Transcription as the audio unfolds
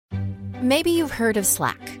Maybe you've heard of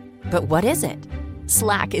Slack, but what is it?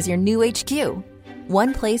 Slack is your new HQ.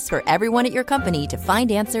 One place for everyone at your company to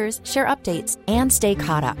find answers, share updates, and stay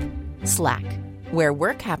caught up. Slack, where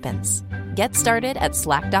work happens. Get started at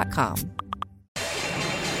slack.com.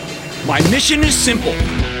 My mission is simple,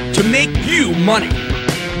 to make you money.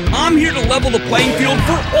 I'm here to level the playing field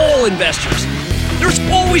for all investors. There's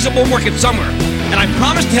always a bull market somewhere, and I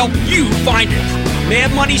promise to help you find it.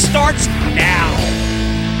 Mad Money starts now.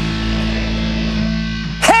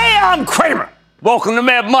 Hey, I'm Cramer. Welcome to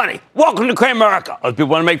Mad Money. Welcome to Cramerica. Other people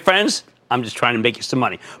want to make friends? I'm just trying to make you some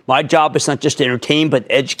money. My job is not just to entertain, but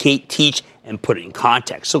educate, teach, and put it in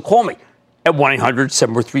context. So call me at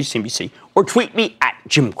 1-800-743-CNBC or tweet me at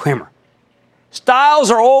Jim Cramer.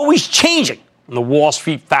 Styles are always changing on the Wall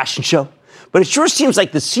Street fashion show, but it sure seems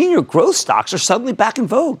like the senior growth stocks are suddenly back in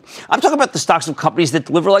vogue. I'm talking about the stocks of companies that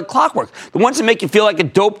deliver like clockwork, the ones that make you feel like a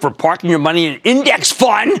dope for parking your money in an index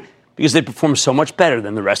fund because they perform so much better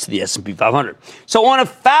than the rest of the S&P 500. So on a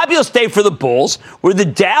fabulous day for the bulls, where the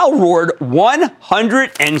Dow roared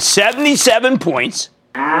 177 points,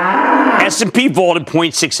 S&P vaulted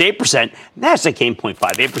 0.68%, Nasdaq gained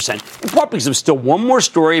 0.58%, in part because there's still one more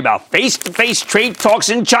story about face-to-face trade talks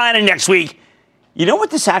in China next week. You know what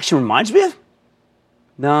this action reminds me of?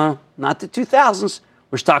 No, not the 2000s,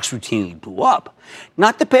 where stocks routinely blew up.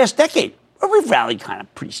 Not the past decade, where we've rallied kind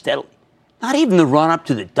of pretty steadily. Not even the run-up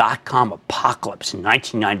to the dot-com apocalypse in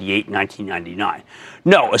 1998 and 1999.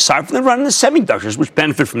 No, aside from the run in the semiconductors, which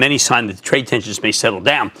benefit from any sign that the trade tensions may settle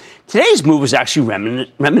down, today's move was actually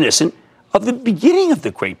reminiscent of the beginning of the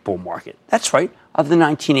great bull market. That's right, of the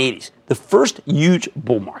 1980s, the first huge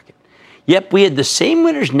bull market. Yep, we had the same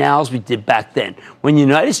winners now as we did back then, when the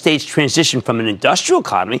United States transitioned from an industrial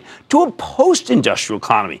economy to a post-industrial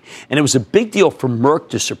economy. And it was a big deal for Merck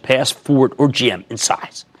to surpass Ford or GM in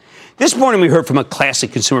size. This morning, we heard from a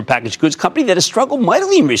classic consumer packaged goods company that has struggled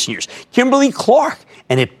mightily in recent years, Kimberly-Clark,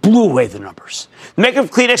 and it blew away the numbers. The maker of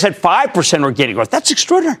Kleenex had 5% organic growth. That's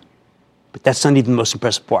extraordinary. But that's not even the most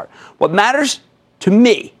impressive part. What matters to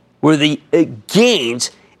me were the gains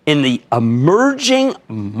in the emerging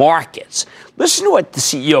markets. Listen to what the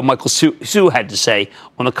CEO, Michael Su, had to say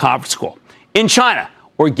on the conference call. In China,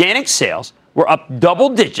 organic sales were up double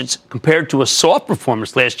digits compared to a soft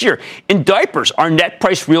performance last year. In diapers, our net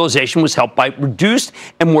price realization was helped by reduced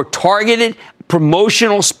and more targeted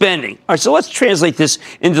promotional spending. All right, so let's translate this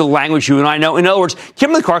into the language you and I know. In other words,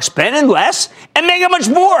 Kimberly-Clark spending less and making much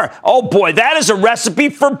more. Oh, boy, that is a recipe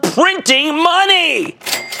for printing money.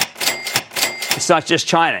 It's not just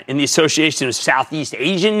China. In the Association of Southeast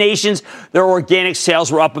Asian Nations, their organic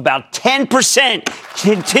sales were up about 10%.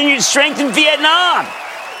 Continued strength in Vietnam.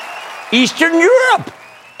 Eastern Europe,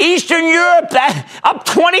 that up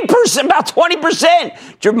 20%, about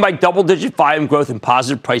 20%, driven by double-digit volume growth and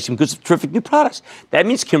positive pricing because of terrific new products. That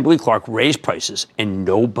means Kimberly-Clark raised prices and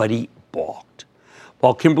nobody balked.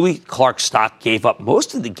 While Kimberly-Clark stock gave up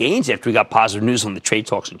most of the gains after we got positive news on the trade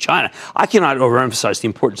talks in China, I cannot overemphasize the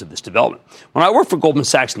importance of this development. When I worked for Goldman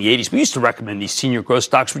Sachs in the 80s, we used to recommend these senior growth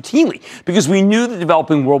stocks routinely because we knew the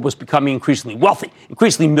developing world was becoming increasingly wealthy,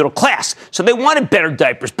 increasingly middle class. So they wanted better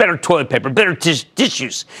diapers, better toilet paper, better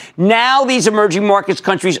tissues. Now these emerging markets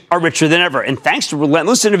countries are richer than ever. And thanks to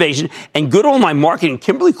relentless innovation and good online marketing,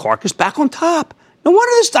 Kimberly-Clark is back on top. No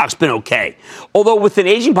wonder the stock's been okay. Although with an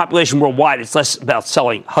aging population worldwide, it's less about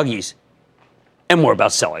selling Huggies and more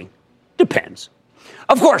about selling Depends.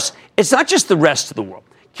 Of course, it's not just the rest of the world.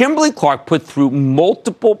 Kimberly-Clark put through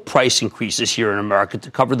multiple price increases here in America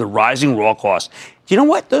to cover the rising raw costs. Do you know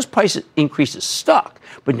what? Those price increases stuck,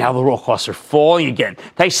 but now the raw costs are falling again,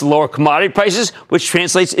 thanks to lower commodity prices, which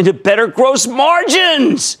translates into better gross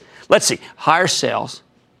margins. Let's see. Higher sales,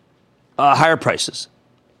 higher prices,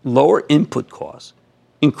 lower input costs,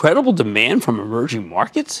 incredible demand from emerging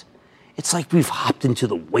markets. It's like we've hopped into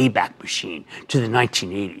the Wayback Machine to the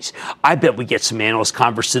 1980s. I bet we get some analyst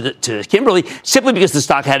converse to Kimberly simply because the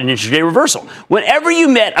stock had an intraday reversal. Whenever you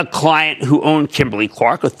met a client who owned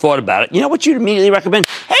Kimberly-Clark or thought about it, you know what you'd immediately recommend?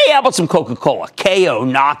 Hey, how about some Coca-Cola? KO,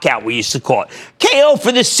 knockout, we used to call it. KO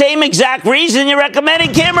for the same exact reason you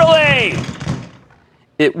recommended Kimberly.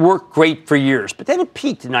 It worked great for years, but then it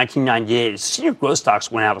peaked in 1998 as senior growth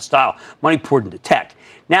stocks went out of style. Money poured into tech.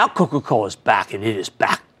 Now Coca-Cola is back, and it is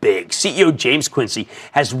back big. CEO James Quincy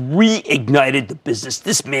has reignited the business.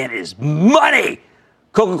 This man is money.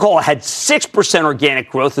 Coca-Cola had 6%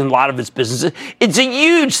 organic growth in a lot of its businesses. It's a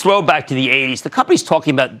huge throwback to the 80s. The company's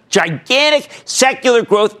talking about gigantic secular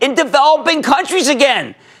growth in developing countries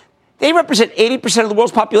again. They represent 80% of the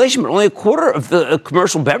world's population, but only a quarter of the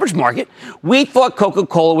commercial beverage market. We thought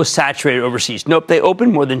Coca-Cola was saturated overseas. Nope, they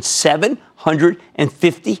opened more than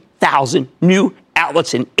 750 5,000 new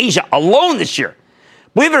outlets in Asia alone this year.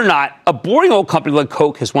 Believe it or not, a boring old company like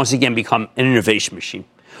Coke has once again become an innovation machine.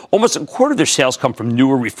 Almost a quarter of their sales come from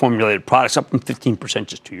newer reformulated products, up from 15%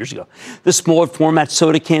 just 2 years ago. The smaller format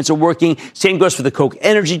soda cans are working. Same goes for the Coke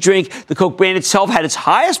energy drink. The Coke brand itself had its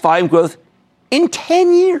highest volume growth in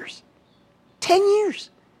 10 years. 10 years.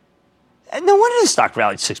 No wonder the stock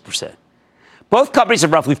rallied 6%. Both companies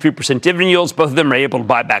have roughly 3% dividend yields. Both of them are able to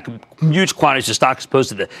buy back huge quantities of stock as opposed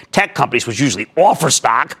to the tech companies, which usually offer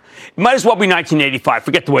stock. It might as well be 1985.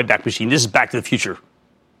 Forget the Wayback Machine. This is Back to the Future,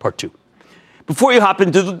 Part 2. Before you hop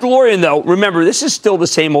into the DeLorean, though, remember, this is still the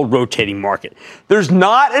same old rotating market. There's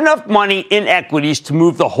not enough money in equities to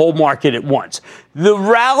move the whole market at once. The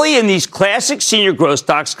rally in these classic senior growth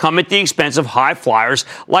stocks come at the expense of high flyers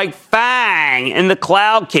like FANG and the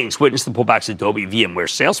Cloud Kings. Witness the pullbacks of Adobe, VMware,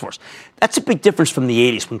 Salesforce. That's a big difference from the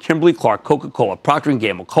 80s when Kimberly-Clark, Coca-Cola, Procter &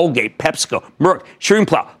 Gamble, Colgate, PepsiCo, Merck,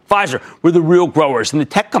 Schering-Plough, Pfizer were the real growers. And the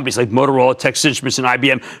tech companies like Motorola, Texas Instruments, and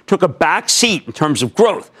IBM took a back seat in terms of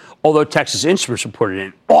growth, although Texas Instruments reported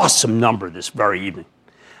an awesome number this very evening.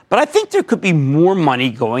 But I think there could be more money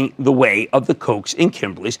going the way of the Cokes and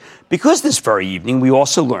Kimberleys because this very evening we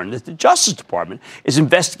also learned that the Justice Department is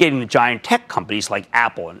investigating the giant tech companies like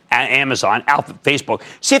Apple and Amazon, Alphabet, Facebook,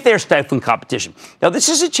 see if they're stifling competition. Now, this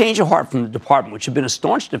is a change of heart from the department, which had been a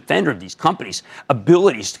staunch defender of these companies'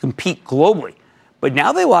 abilities to compete globally. But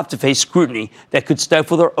now they will have to face scrutiny that could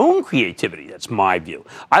stifle their own creativity. That's my view.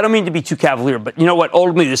 I don't mean to be too cavalier, but you know what?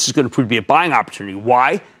 Ultimately, this is going to prove to be a buying opportunity.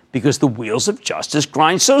 Why? Because the wheels of justice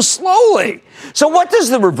grind so slowly. So what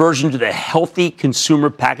does the reversion to the healthy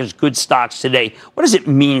consumer packaged goods stocks today, what does it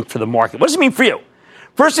mean for the market? What does it mean for you?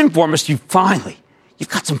 First and foremost, you've got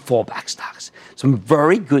some fallback stocks, some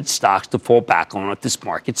very good stocks to fall back on if this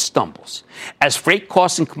market stumbles. As freight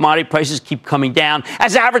costs and commodity prices keep coming down,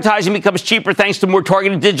 as advertising becomes cheaper thanks to more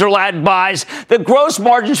targeted digital ad buys, the gross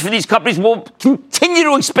margins for these companies will continue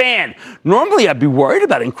to expand. Normally, I'd be worried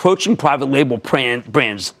about encroaching private label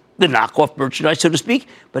brands, the knockoff merchandise, so to speak,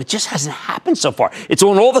 but it just hasn't happened so far. It's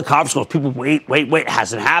on all the conference calls. People wait, it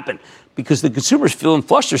hasn't happened. Because the consumers feeling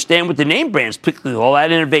flushed are staying with the name brands, particularly with all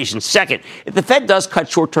that innovation. Second, if the Fed does cut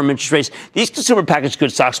short-term interest rates, these consumer packaged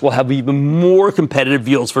goods stocks will have even more competitive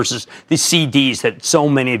yields versus the CDs that so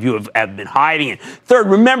many of you have been hiding in. Third,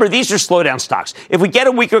 remember, these are slowdown stocks. If we get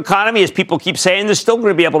a weaker economy, as people keep saying, they're still going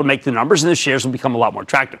to be able to make the numbers, and the shares will become a lot more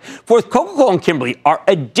attractive. Fourth, Coca-Cola and Kimberly are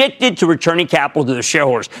addicted to returning capital to their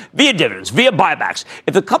shareholders via dividends, via buybacks.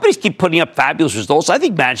 If the companies keep putting up fabulous results, I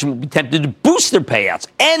think management will be tempted to boost their payouts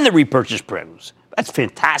and the repurchase programs. That's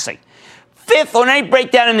fantastic. Fifth, on any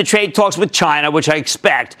breakdown in the trade talks with China, which I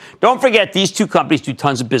expect, don't forget these two companies do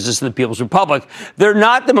tons of business in the People's Republic. They're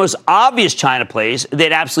not the most obvious China plays.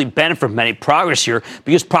 They'd absolutely benefit from any progress here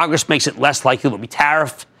because progress makes it less likely they'll be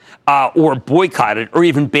tariffed or boycotted or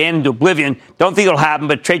even banned into oblivion. Don't think it'll happen,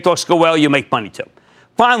 but trade talks go well, you'll make money too.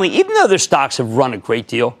 Finally, even though their stocks have run a great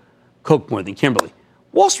deal, Coke more than Kimberly,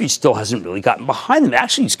 Wall Street still hasn't really gotten behind them.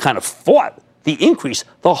 Actually, it's kind of fought the increase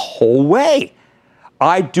the whole way.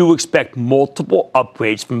 I do expect multiple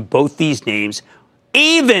upgrades from both these names,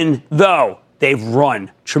 even though they've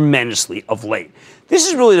run tremendously of late. This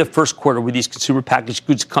is really the first quarter where these consumer packaged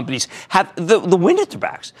goods companies have the wind at their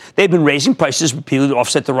backs. They've been raising prices repeatedly to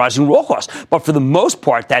offset the rising raw costs. But for the most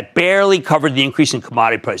part, that barely covered the increase in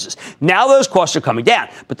commodity prices. Now those costs are coming down.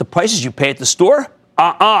 But the prices you pay at the store?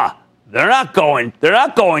 They're not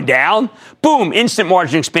going down. Boom, instant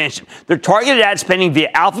margin expansion. Their targeted ad spending via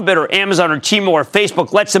Alphabet or Amazon or Tmall or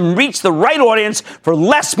Facebook lets them reach the right audience for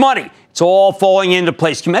less money. It's all falling into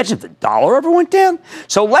place. Can you imagine if the dollar ever went down?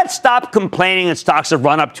 So let's stop complaining that stocks have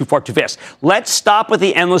run up too far too fast. Let's stop with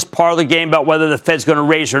the endless parlor game about whether the Fed's going to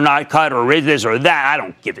raise or not cut or raise this or that. I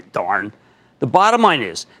don't give a darn. The bottom line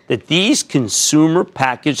is that these consumer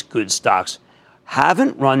packaged goods stocks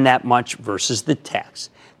haven't run that much versus the techs.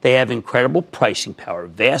 They have incredible pricing power,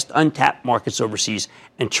 vast untapped markets overseas,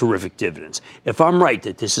 and terrific dividends. If I'm right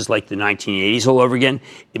that this is like the 1980s all over again,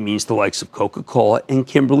 it means the likes of Coca-Cola and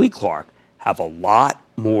Kimberly-Clark have a lot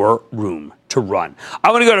more room to run.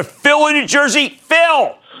 I want to go to Phil in New Jersey.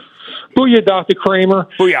 Phil! Booyah, Dr. Cramer.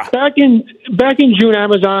 Booyah. Back in June,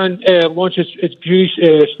 Amazon launched its beauty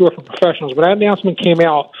store for professionals. When that announcement came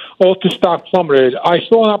out, Ulta stock plummeted. I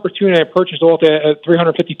saw an opportunity. I purchased Ulta at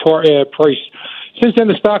 $350 price. Since then,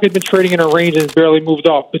 the stock has been trading in a range and has barely moved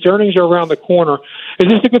up. Its earnings are around the corner.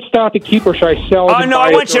 Is this a good stock to keep, or should I sell it? No,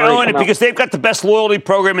 I want you to own it because they've got the best loyalty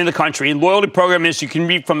program in the country. And loyalty program is, you can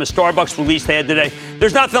read from a Starbucks release they had today.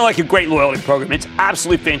 There's nothing like a great loyalty program. It's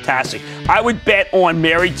absolutely fantastic. I would bet on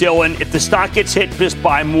Mary Dillon. If the stock gets hit, just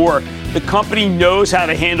buy more. The company knows how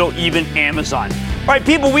to handle even Amazon. All right,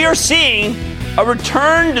 people, we are seeing a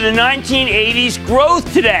return to the 1980s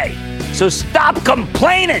growth today. So stop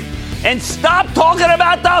complaining and stop talking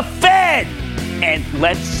about the Fed. And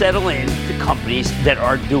let's settle in to companies that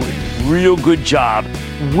are doing a real good job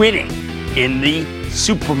winning in the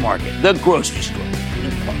supermarket, the grocery store,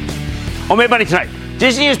 and the parks. On Mad Money tonight,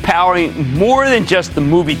 Disney is powering more than just the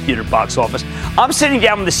movie theater box office. I'm sitting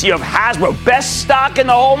down with the CEO of Hasbro, best stock in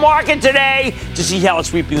the whole market today, to see how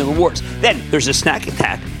it's reaping the rewards. Then there's a snack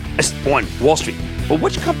attack on Wall Street. But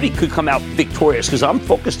which company could come out victorious? Because I'm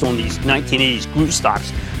focused on these 1980s group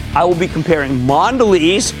stocks. I will be comparing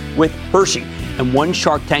Mondelez with Hershey. And one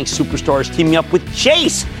Shark Tank superstar is teaming up with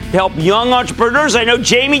Chase to help young entrepreneurs. I know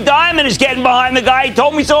Jamie Dimon is getting behind the guy. He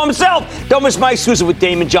told me so himself. Don't miss my exclusive with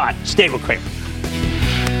Damon John. Stay with Cramer.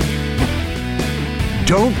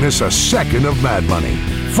 Don't miss a second of Mad Money.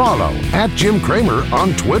 Follow @Jim Cramer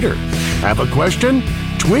on Twitter. Have a question?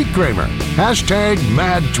 Tweet Cramer.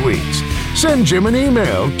 #MadTweets. Send Jim an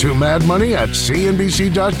email to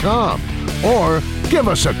madmoney@cnbc.com or give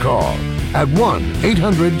us a call at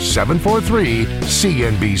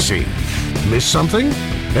 1-800-743-CNBC. Miss something?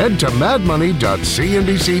 Head to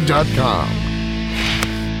madmoney.cnbc.com.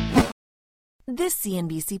 This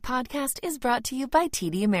CNBC podcast is brought to you by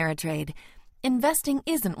TD Ameritrade. Investing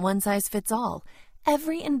isn't one size fits all.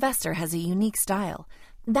 Every investor has a unique style.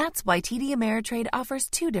 That's why TD Ameritrade offers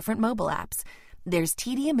 2 different mobile apps. There's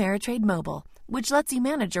TD Ameritrade Mobile, which lets you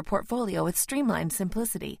manage your portfolio with streamlined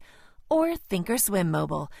simplicity. Or Thinkorswim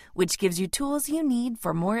Mobile, which gives you tools you need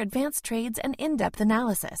for more advanced trades and in-depth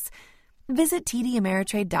analysis. Visit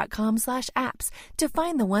tdameritrade.com/apps to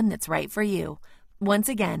find the one that's right for you. Once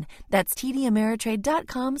again, that's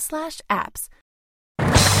tdameritrade.com/apps.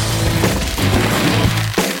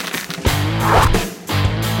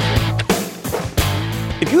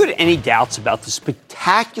 If you had any doubts about the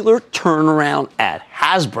spectacular turnaround at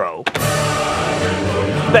Hasbro,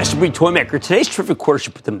 best-of-breed toy maker, today's terrific quarter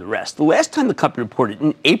should put them to rest. The last time the company reported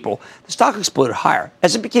in April, the stock exploded higher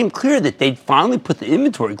as it became clear that they'd finally put the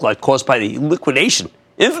inventory glut caused by the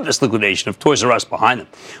infamous liquidation of Toys R Us behind them.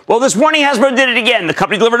 Well, this morning, Hasbro did it again. The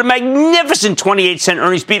company delivered a magnificent 28-cent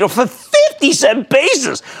earnings beat off a 50-cent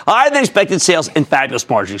basis, higher than expected sales and fabulous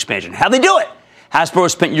margin expansion. How'd they do it? Hasbro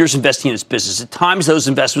has spent years investing in its business. At times, those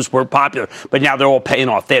investments were popular, but now they're all paying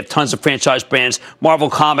off. They have tons of franchise brands, Marvel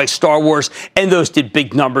Comics, Star Wars, and those did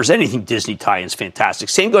big numbers. Anything Disney tie-ins, fantastic.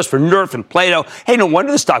 Same goes for Nerf and Play-Doh. Hey, no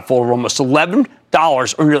wonder the stock fell over almost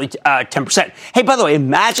 $11 or nearly 10%. Hey, by the way,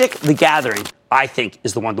 Magic the Gathering, I think,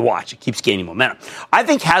 is the one to watch. It keeps gaining momentum. I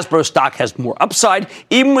think Hasbro stock has more upside,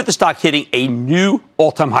 even with the stock hitting a new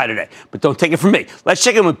all-time high today. But don't take it from me. Let's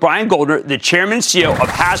check in with Brian Goldner, the chairman and CEO of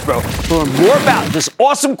Hasbro, to learn more about this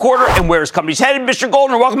awesome quarter and where his company's headed. Mr.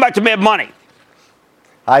 Goldner, welcome back to Mad Money.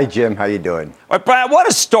 Hi, Jim. How you doing? All right, Brian, I want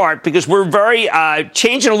to start because we're very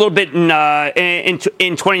changing a little bit in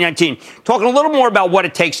 2019, talking a little more about what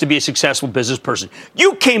it takes to be a successful business person.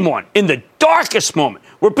 You came on in the darkest moment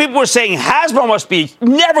where people were saying Hasbro must be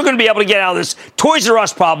never going to be able to get out of this Toys R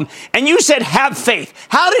Us problem, and you said have faith.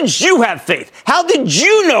 How did you have faith? How did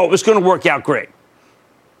you know it was going to work out great?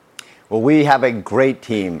 Well, we have a great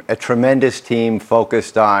team, a tremendous team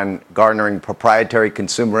focused on garnering proprietary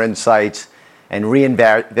consumer insights and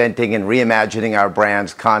reinventing and reimagining our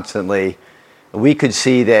brands constantly. We could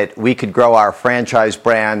see that we could grow our franchise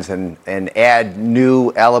brands and add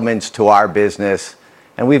new elements to our business.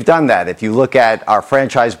 And we've done that. If you look at our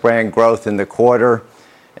franchise brand growth in the quarter,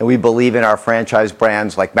 and we believe in our franchise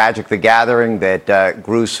brands like Magic the Gathering that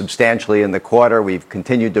grew substantially in the quarter. We've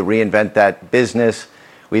continued to reinvent that business.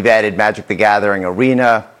 We've added Magic the Gathering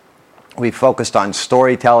Arena. We focused on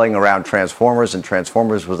storytelling around Transformers, and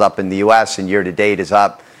Transformers was up in the U.S. and year-to-date is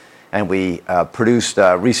up. And we produced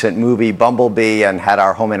a recent movie, Bumblebee, and had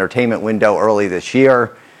our home entertainment window early this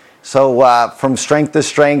year. So from strength to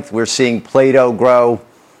strength, we're seeing Play-Doh grow.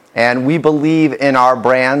 And we believe in our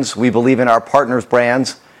brands. We believe in our partners'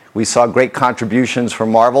 brands. We saw great contributions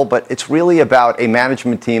from Marvel, but it's really about a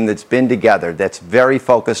management team that's been together, that's very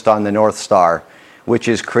focused on the North Star, which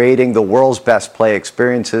is creating the world's best play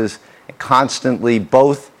experiences, constantly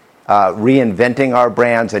both reinventing our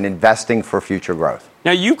brands and investing for future growth.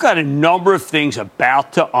 Now, you've got a number of things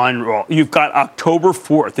about to unroll. You've got October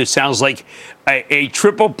 4th. It sounds like a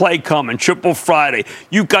triple play coming, Triple Friday.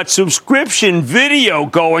 You've got subscription video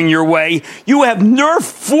going your way. You have Nerf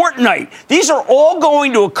Fortnite. These are all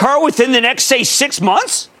going to occur within the next, say, 6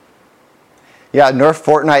 months? Yeah, Nerf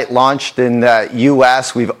Fortnite launched in the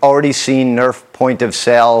U.S. We've already seen Nerf point of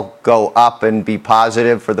sale go up and be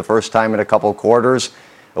positive for the first time in a couple quarters.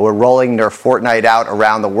 We're rolling Nerf Fortnite out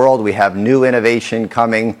around the world. We have new innovation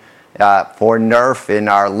coming for Nerf in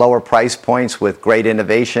our lower price points with great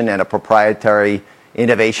innovation and a proprietary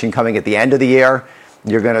innovation coming at the end of the year.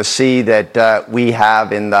 You're going to see that we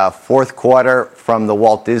have in the fourth quarter from the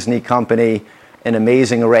Walt Disney Company an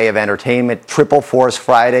amazing array of entertainment. Triple Force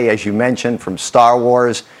Friday, as you mentioned, from Star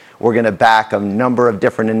Wars. We're going to back a number of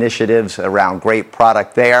different initiatives around great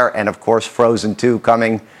product there. And, of course, Frozen 2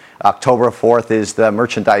 coming. October 4th is the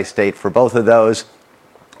merchandise date for both of those.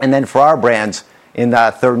 And then for our brands in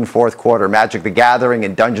the third and fourth quarter, Magic the Gathering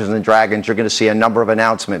and Dungeons & Dragons, you're going to see a number of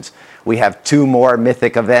announcements. We have 2 more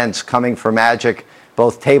Mythic events coming for Magic,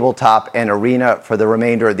 both tabletop and arena for the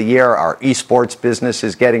remainder of the year. Our esports business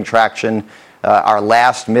is getting traction. Our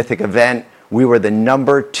last Mythic event, we were the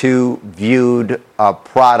number 2 viewed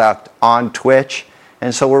product on Twitch.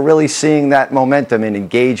 And so we're really seeing that momentum in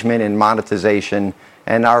engagement and monetization.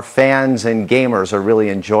 And our fans and gamers are really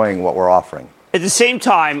enjoying what we're offering. At the same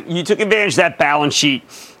time, you took advantage of that balance sheet,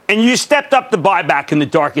 and you stepped up the buyback in the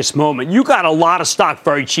darkest moment. You got a lot of stock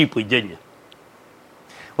very cheaply, didn't you?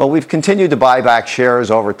 Well, we've continued to buy back shares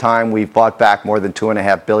over time. We've bought back more than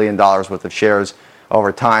 $2.5 billion worth of shares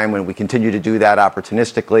over time, and we continue to do that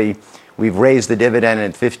opportunistically. We've raised the dividend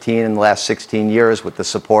in 15 in the last 16 years with the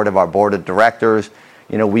support of our board of directors.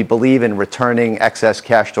 You know, we believe in returning excess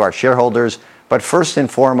cash to our shareholders, but first and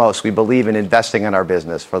foremost, we believe in investing in our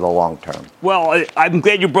business for the long term. Well, I'm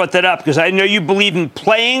glad you brought that up because I know you believe in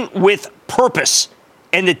playing with purpose,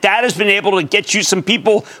 and that has been able to get you some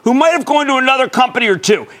people who might have gone to another company or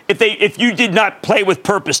two if you did not play with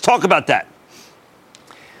purpose. Talk about that.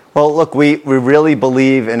 Well, look, we really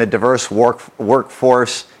believe in a diverse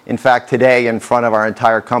workforce. In fact, today, in front of our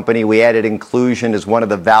entire company, we added inclusion as one of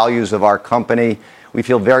the values of our company. We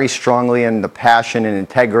feel very strongly in the passion and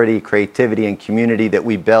integrity, creativity, and community that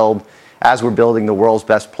we build as we're building the world's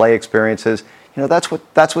best play experiences. You know, that's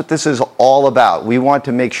what this is all about. We want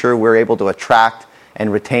to make sure we're able to attract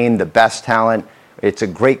and retain the best talent. It's a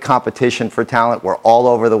great competition for talent. We're all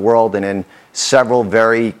over the world and in several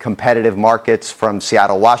very competitive markets, from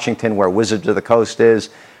Seattle, Washington, where Wizards of the Coast is.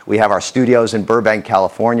 We have our studios in Burbank,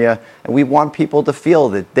 California, and we want people to feel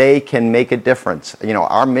that they can make a difference. You know,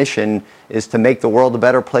 our mission is to make the world a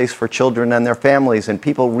better place for children and their families, and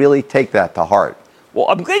people really take that to heart. Well,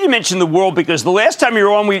 I'm glad you mentioned the world because the last time you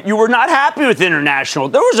were on, you were not happy with international.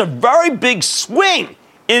 There was a very big swing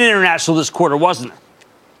in international this quarter, wasn't there?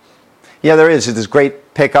 Yeah, there is. There's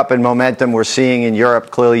great pickup in momentum we're seeing in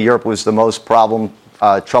Europe. Clearly, Europe was the most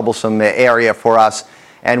troublesome area for us,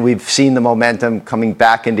 and we've seen the momentum coming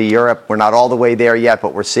back into Europe. We're not all the way there yet,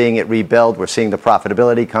 but we're seeing it rebuild. We're seeing the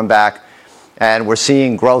profitability come back, and we're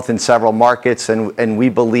seeing growth in several markets, and we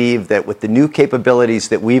believe that with the new capabilities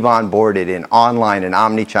that we've onboarded in online and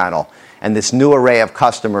omnichannel, and this new array of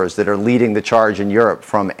customers that are leading the charge in Europe,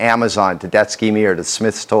 from Amazon to Detsky Mir to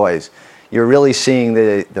Smith's Toys, you're really seeing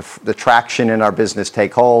the traction in our business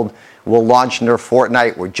take hold. We'll launch Nerf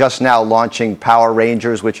Fortnite. We're just now launching Power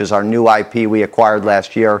Rangers, which is our new IP we acquired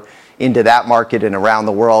last year, into that market and around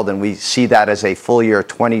the world. And we see that as a full year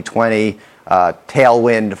 2020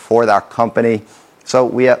 tailwind for our company. So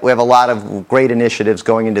we have a lot of great initiatives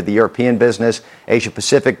going into the European business. Asia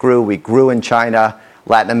Pacific grew. We grew in China.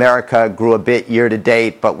 Latin America grew a bit year to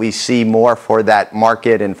date, but we see more for that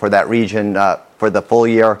market and for that region for the full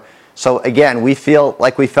year. So again, we feel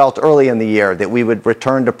like we felt early in the year that we would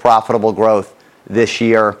return to profitable growth this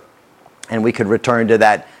year, and we could return to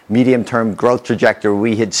that medium-term growth trajectory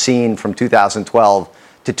we had seen from 2012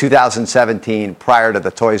 to 2017 prior to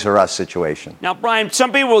the Toys R Us situation. Now, Brian,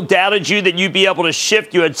 some people doubted you that you'd be able to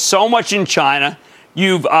shift. You had so much in China.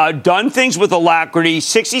 You've done things with alacrity.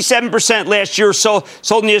 67% last year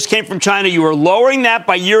sold news came from China. You were lowering that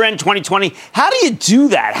by year-end 2020. How do you do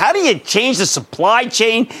that? How do you change the supply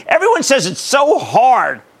chain? Everyone says it's so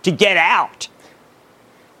hard to get out.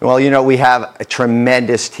 Well, you know, we have a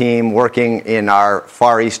tremendous team working in our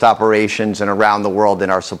Far East operations and around the world in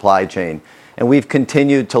our supply chain. And we've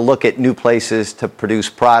continued to look at new places to produce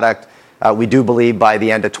product. We do believe by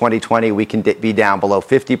the end of 2020 we can be down below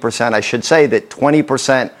 50%. I should say that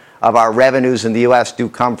 20% of our revenues in the U.S. do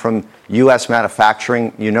come from U.S.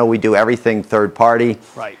 manufacturing. You know, we do everything third party.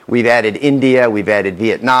 Right. We've added India, we've added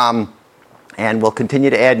Vietnam, and we'll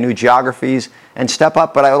continue to add new geographies and step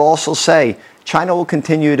up. But I will also say China will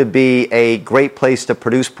continue to be a great place to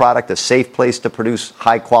produce product, a safe place to produce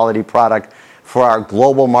high-quality product for our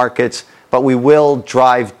global markets. But we will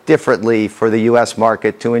drive differently for the U.S.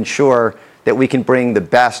 market to ensure that we can bring the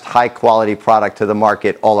best high-quality product to the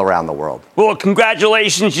market all around the world. Well,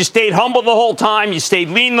 congratulations. You stayed humble the whole time. You stayed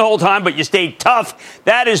lean the whole time, but you stayed tough.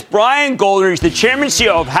 That is Brian Goldner. He's the chairman and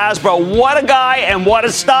CEO of Hasbro. What a guy and what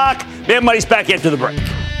a stock. Mad Money's back after the break.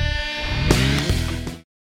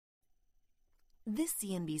 This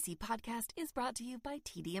CNBC podcast is brought to you by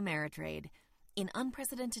TD Ameritrade. In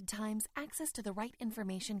unprecedented times, access to the right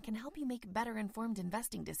information can help you make better-informed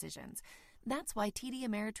investing decisions. That's why TD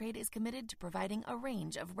Ameritrade is committed to providing a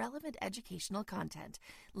range of relevant educational content,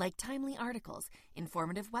 like timely articles,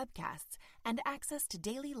 informative webcasts, and access to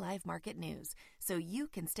daily live market news, so you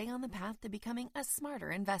can stay on the path to becoming a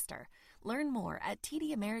smarter investor. Learn more at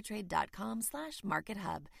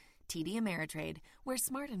tdameritrade.com/markethub. TD Ameritrade, where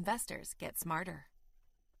smart investors get smarter.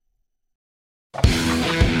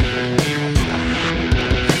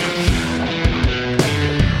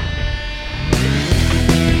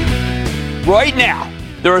 Right now,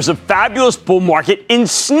 there is a fabulous bull market in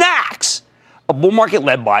snacks. A bull market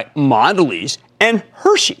led by Mondelez and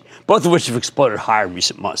Hershey, both of which have exploded higher in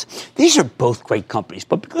recent months. These are both great companies,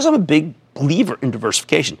 but because I'm a big believer in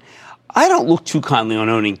diversification, I don't look too kindly on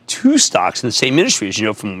owning two stocks in the same industry, as you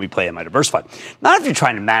know from when we play Am I Diversified. Not if you're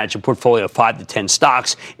trying to manage a portfolio of 5 to 10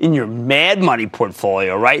 stocks in your mad money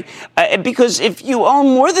portfolio, right? Because if you own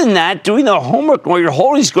more than that, doing the homework or your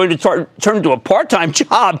holdings is going to turn into a part-time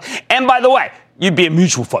job. And by the way, you'd be a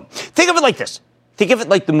mutual fund. Think of it like this. Think of it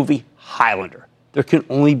like the movie Highlander. There can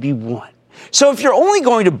only be one. So if you're only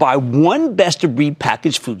going to buy one best-of-breed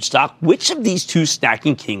packaged food stock, which of these two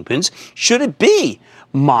snacking kingpins should it be?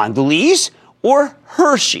 Mondelez or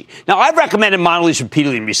Hershey? Now, I've recommended Mondelez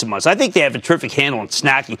repeatedly in recent months. I think they have a terrific handle on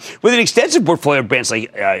snacking with an extensive portfolio of brands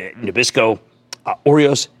like Nabisco,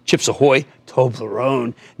 Oreos, Chips Ahoy,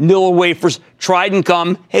 Toblerone, Nilla wafers, Trident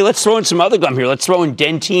gum. Hey, let's throw in some other gum here. Let's throw in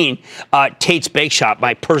Dentine, Tate's Bake Shop,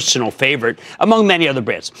 my personal favorite, among many other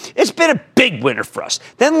brands. It's been a big winner for us.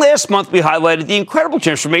 Then last month, we highlighted the incredible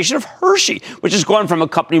transformation of Hershey, which has gone from a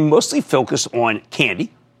company mostly focused on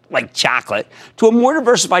candy, like chocolate, to a more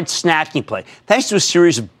diversified snacking play, thanks to a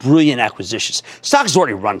series of brilliant acquisitions. Stock has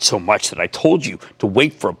already run so much that I told you to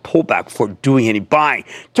wait for a pullback before doing any buying.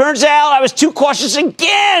 Turns out I was too cautious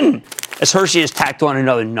again, as Hershey has tacked on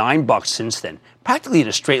another $9 since then. Practically in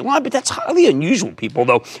a straight line, but that's highly unusual, people,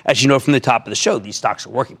 though, as you know from the top of the show, these stocks are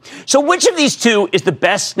working. So which of these two is the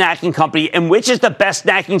best snacking company and which is the best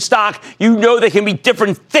snacking stock? You know they can be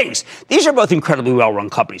different things. These are both incredibly well-run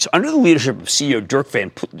companies. Under the leadership of CEO Dirk Van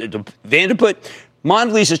de Put,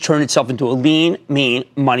 Mondelez has turned itself into a lean, mean,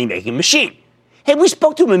 money-making machine. Hey, we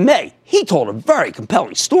spoke to him in May. He told a very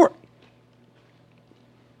compelling story.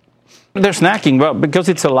 They're snacking, well, because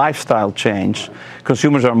it's a lifestyle change.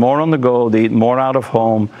 Consumers are more on the go, they eat more out of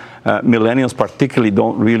home. Millennials particularly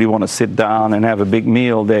don't really want to sit down and have a big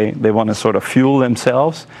meal. They want to sort of fuel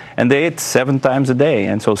themselves, and they eat 7 times a day.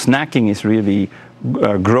 And so snacking is really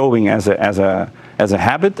growing as a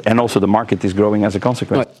habit, and also the market is growing as a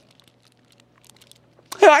consequence.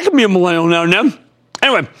 Yeah, I can be a millennial now and then.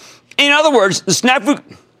 Anyway, in other words, the snack food...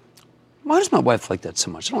 Why does my wife like that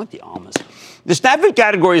so much? I don't like the almonds. The snack food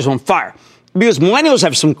category is on fire because millennials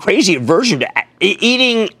have some crazy aversion to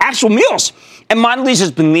eating actual meals. And Mondelez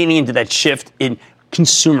has been leaning into that shift in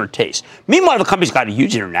consumer taste. Meanwhile, the company's got a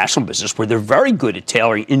huge international business where they're very good at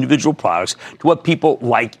tailoring individual products to what people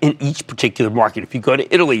like in each particular market. If you go to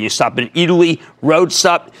Italy, you stop at an Italy road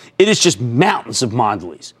stop, it is just mountains of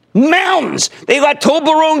Mondelez. Mountains! They got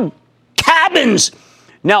Toblerone cabins!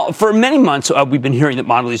 Now, for many months, we've been hearing that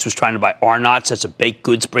Mondelez was trying to buy Arnott's. That's a baked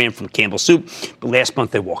goods brand from Campbell Soup. But last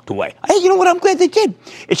month, they walked away. Hey, you know what? I'm glad they did.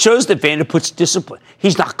 It shows that Van de Put's discipline.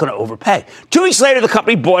 He's not going to overpay. 2 weeks later, the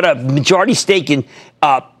company bought a majority stake in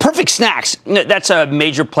Perfect Snacks. That's a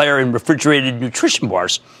major player in refrigerated nutrition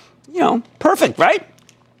bars. You know, perfect, right?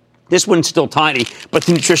 This one's still tiny, but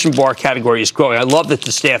the nutrition bar category is growing. I love that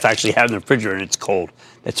the staff actually have the refrigerator and it's cold.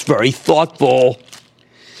 That's very thoughtful.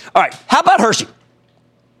 All right, how about Hershey?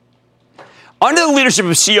 Under the leadership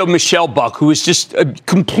of CEO Michelle Buck, who is just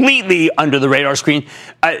completely under the radar screen,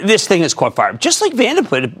 this thing has caught fire. Just like Van de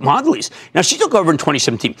Put at Mondelez. Now, she took over in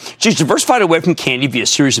 2017. She's diversified away from candy via a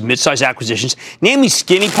series of mid-sized acquisitions, namely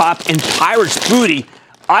Skinny Pop and Pirate's Booty.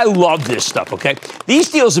 I love this stuff, okay?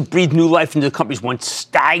 These deals have breathed new life into the company's once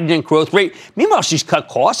stagnant growth rate. Meanwhile, she's cut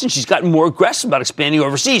costs and she's gotten more aggressive about expanding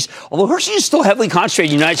overseas. Although Hershey is still heavily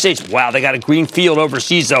concentrated in the United States. Wow, they got a green field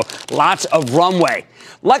overseas, though. Lots of runway.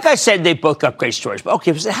 Like I said, they both got great stories. But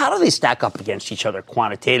okay, so how do they stack up against each other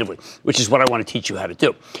quantitatively, which is what I want to teach you how to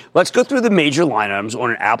do. Let's go through the major line items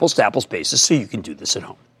on an apples-to-apples basis so you can do this at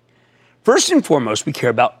home. First and foremost, we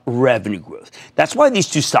care about revenue growth. That's why these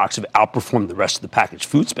two stocks have outperformed the rest of the packaged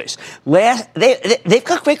food space. They've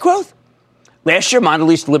got great growth. Last year,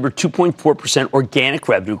 Mondelez delivered 2.4% organic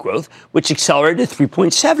revenue growth, which accelerated to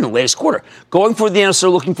 3.7% in the latest quarter. Going forward, the analysts are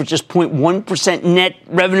looking for just 0.1% net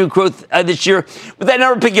revenue growth this year, with that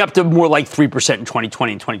number picking up to more like 3% in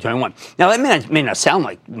 2020 and 2021. Now, that may not sound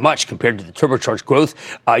like much compared to the turbocharged growth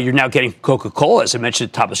you're now getting from Coca-Cola, as I mentioned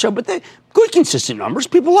at the top of the show, but they're good, consistent numbers.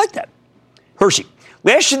 People like that. Hershey.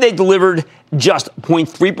 Last year, they delivered just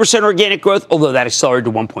 0.3% organic growth, although that accelerated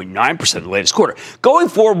to 1.9% in the latest quarter. Going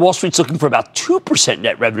forward, Wall Street's looking for about 2%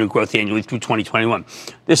 net revenue growth annually through 2021.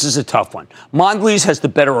 This is a tough one. Mondelez has the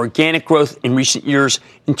better organic growth in recent years,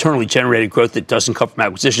 internally generated growth that doesn't come from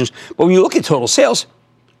acquisitions. But when you look at total sales,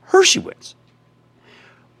 Hershey wins.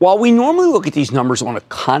 While we normally look at these numbers on a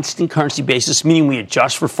constant currency basis, meaning we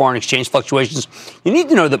adjust for foreign exchange fluctuations, you need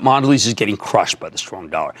to know that Mondelez is getting crushed by the strong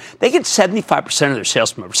dollar. They get 75% of their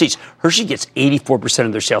sales from overseas. Hershey gets 84%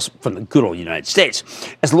 of their sales from the good old United States.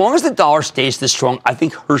 As long as the dollar stays this strong, I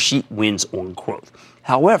think Hershey wins on growth.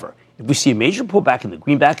 However, if we see a major pullback in the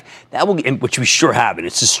greenback, that will, which we sure have, and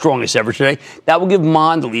it's the strongest ever today, that will give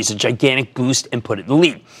Mondelez a gigantic boost and put it in the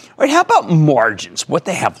lead. All right, how about margins, what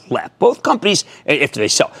they have left? Both companies, after they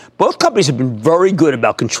sell, both companies have been very good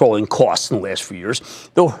about controlling costs in the last few years,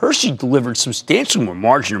 though Hershey delivered substantially more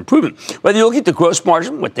margin improvement. Whether you look at the gross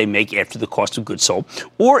margin, what they make after the cost of goods sold,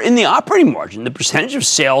 or in the operating margin, the percentage of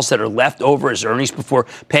sales that are left over as earnings before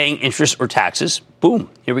paying interest or taxes, boom,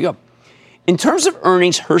 here we go. In terms of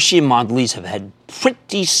earnings, Hershey and Mondelez have had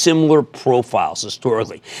pretty similar profiles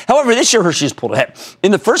historically. However, this year Hershey has pulled ahead.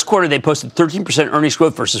 In the first quarter, they posted 13% earnings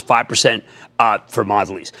growth versus 5% for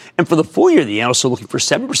Mondelez. And for the full year, the analysts are looking for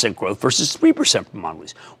 7% growth versus 3% for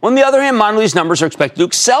Mondelez. On the other hand, Mondelez numbers are expected to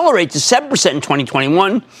accelerate to 7% in 2020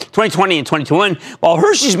 and 2021, while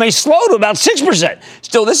Hershey's may slow to about 6%.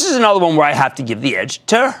 Still, this is another one where I have to give the edge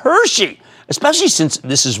to Hershey, especially since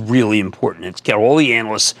this is really important. It's got all the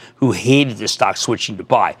analysts who hated this stock switching to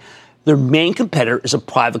buy. Their main competitor is a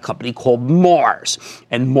private company called Mars.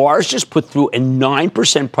 And Mars just put through a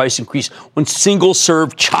 9% price increase on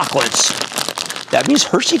single-serve chocolates. That means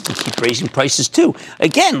Hershey can keep raising prices, too.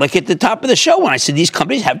 Again, like at the top of the show when I said these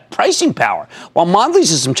companies have pricing power. While Mondelez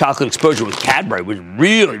has some chocolate exposure with Cadbury, which is a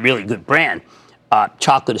really, really good brand,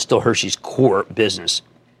 chocolate is still Hershey's core business.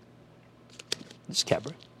 This is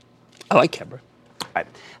Cadbury. I like Cadbury. All right.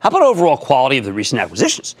 How about overall quality of the recent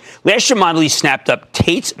acquisitions? Last year, Mondelez snapped up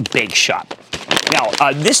Tate's Bake Shop.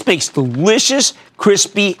 Now, this makes delicious,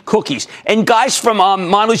 crispy cookies. And guys from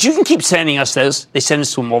Mondelez, you can keep sending us those. They send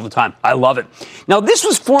us to them all the time. I love it. Now, this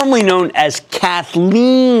was formerly known as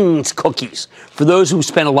Kathleen's Cookies, for those who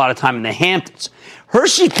spend a lot of time in the Hamptons.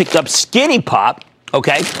 Hershey picked up Skinny Pop,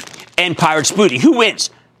 okay, and Pirate's Booty. Who wins?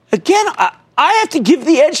 Again, I have to give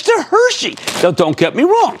the edge to Hershey. Now, don't get me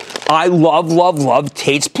wrong. I love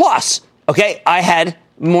Tate's Plus. Okay, I had,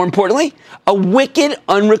 more importantly, a wicked,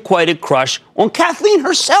 unrequited crush on Kathleen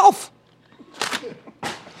herself.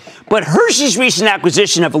 But Hershey's recent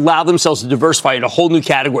acquisition have allowed themselves to diversify into whole new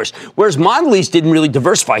categories, whereas Mondelez didn't really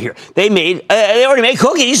diversify here. They already made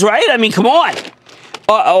cookies, right? I mean, come on.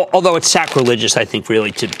 Although it's sacrilegious, I think,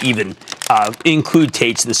 really, to even include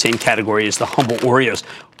Tate's in the same category as the humble Oreos.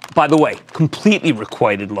 By the way, completely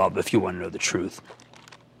requited love, if you want to know the truth.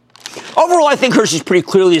 Overall, I think Hershey's pretty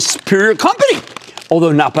clearly a superior company,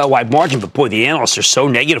 although not by a wide margin. But boy, the analysts are so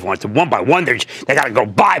negative on it. One by one, they got to go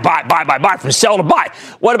buy, from sell to buy.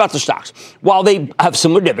 What about the stocks? While they have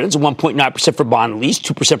similar dividends, 1.9% for Mondelez,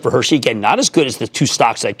 2% for Hershey, again, not as good as the two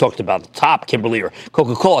stocks I talked about at the top, Kimberly or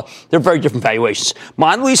Coca-Cola. They're very different valuations.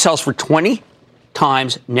 Mondelez sells for 20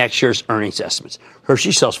 times next year's earnings estimates.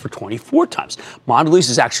 Hershey sells for 24 times. Mondelez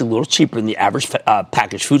is actually a little cheaper than the average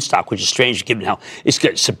packaged food stock, which is strange given how it's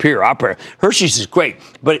got superior operator. Hershey's is great,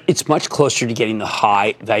 but it's much closer to getting the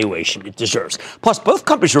high valuation it deserves. Plus, both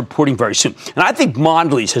companies are reporting very soon, and I think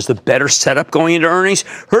Mondelez has the better setup going into earnings.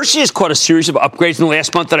 Hershey has caught a series of upgrades in the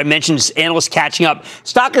last month that I mentioned as analysts catching up.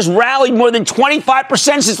 Stock has rallied more than 25%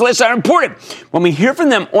 since the last time I reported. When we hear from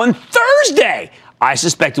them on Thursday, I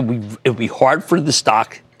suspect it would be hard for the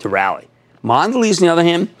stock to rally. Mondelez, on the other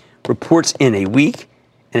hand, reports in a week,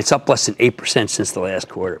 and it's up less than 8% since the last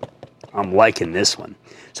quarter. I'm liking this one.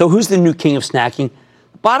 So who's the new king of snacking?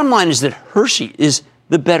 The bottom line is that Hershey is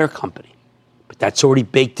the better company. But that's already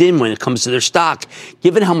baked in when it comes to their stock.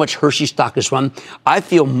 Given how much Hershey stock is run, I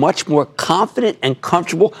feel much more confident and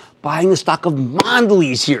comfortable buying the stock of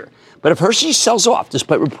Mondelez here. But if Hershey sells off,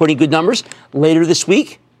 despite reporting good numbers, later this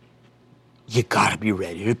week, you gotta be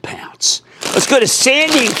ready to pounce. Let's go to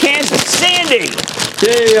Sandy in Kansas. Sandy!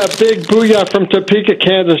 Hey, big booyah from Topeka,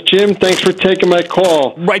 Kansas. Jim, thanks for taking my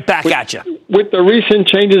call. Right back at you. with the recent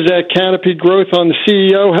changes at Canopy Growth on the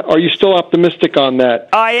CEO, are you still optimistic on that?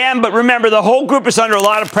 I am, but remember, the whole group is under a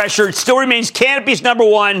lot of pressure. It still remains Canopy's number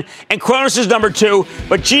one and Kronos is number two,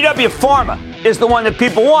 but GW Pharma is the one that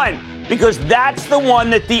people want because that's the one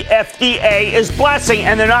that the FDA is blessing,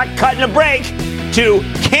 and they're not cutting a break to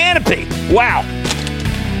Canopy. Wow.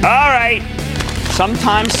 All right.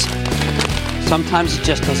 Sometimes it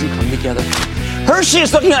just doesn't come together. Hershey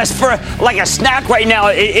is looking at us for like a snack right now.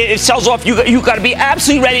 It sells off. You got to be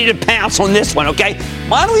absolutely ready to pounce on this one, okay?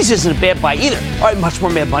 Mondelez isn't a bad buy either. All right, much more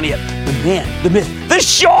Mad Money. The man, the myth, the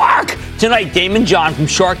shark. Tonight, Damon John from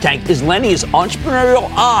Shark Tank is lending his entrepreneurial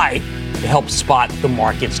eye to help spot the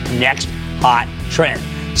market's next hot trend.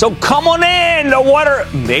 So come on in. The water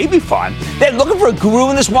may be fun. They're looking for a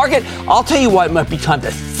guru in this market. I'll tell you why it might be time to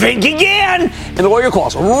think again. And the Warrior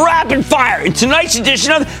calls rapid fire in tonight's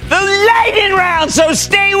edition of the Lightning Round. So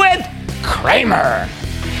stay with Cramer.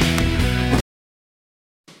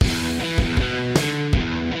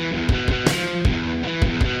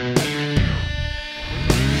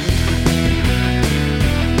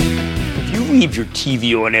 Leave your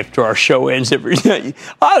TV on after our show ends every night.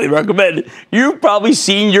 Highly recommend it. You've probably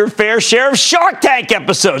seen your fair share of Shark Tank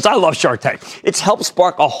episodes. I love Shark Tank. It's helped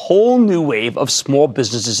spark a whole new wave of small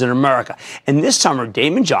businesses in America. And this summer,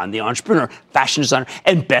 Damon John, the entrepreneur, fashion designer,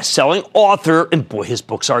 and best-selling author, and boy, his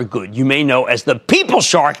books are good, you may know as the People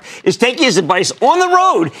Shark, is taking his advice on the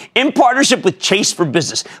road in partnership with Chase for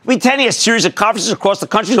Business. We're attending a series of conferences across the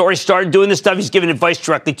country. He's already started doing this stuff. He's giving advice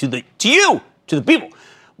directly to the people.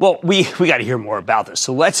 Well, we got to hear more about this.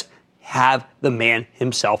 So let's have the man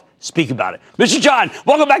himself speak about it. Mr. John,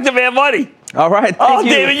 welcome back to Mad Money. All right. Thank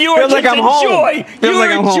you. David, you are just a joy. You are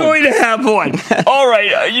a joy to have on. All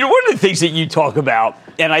right. One of the things that you talk about,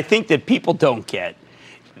 and I think that people don't get,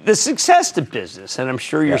 the success to business, and I'm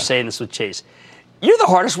sure you're saying this with Chase, you're the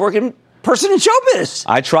hardest working person in showbiz.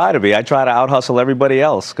 I try to be. I try to out-hustle everybody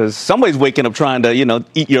else because somebody's waking up trying to,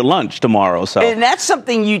 eat your lunch tomorrow. So, and that's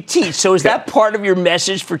something you teach. So is that part of your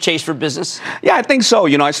message for Chase for Business? Yeah, I think so.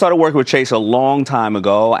 I started working with Chase a long time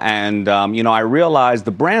ago, and, I realized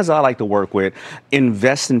the brands that I like to work with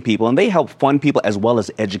invest in people, and they help fund people as well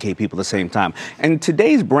as educate people at the same time. And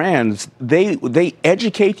today's brands, they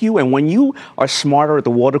educate you, and when you are smarter at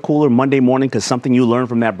the water cooler Monday morning because something you learned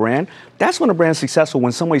from that brand, that's when a brand's successful,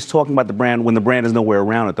 when somebody's talking about the brand when the brand is nowhere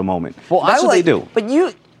around at the moment. Well, that's what they do. But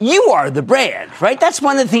you are the brand, right? That's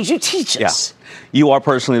one of the things you teach us. Yeah. You are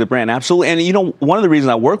personally the brand, absolutely. And, one of the reasons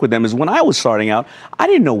I work with them is when I was starting out, I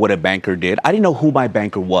didn't know what a banker did. I didn't know who my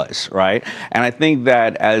banker was, right? And I think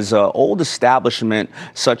that as an old establishment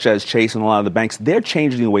such as Chase and a lot of the banks, they're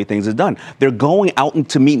changing the way things are done. They're going out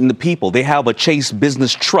into meeting the people. They have a Chase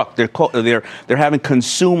business truck. They're having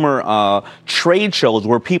consumer trade shows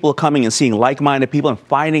where people are coming and seeing like-minded people and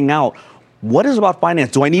finding out what is about finance?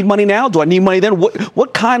 Do I need money now? Do I need money then?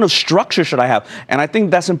 What kind of structure should I have? And I think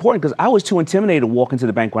that's important because I was too intimidated to walk into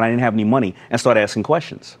the bank when I didn't have any money and start asking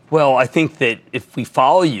questions. Well, I think that if we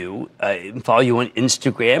follow you on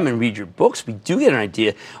Instagram and read your books, we do get an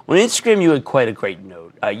idea. On Instagram, you had quite a great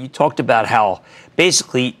note. You talked about how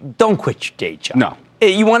basically don't quit your day job. No.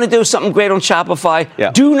 You want to do something great on Shopify? Yeah.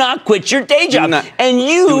 Do not quit your day job. And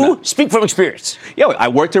you speak from experience. Yeah, I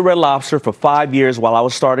worked at Red Lobster for 5 years while I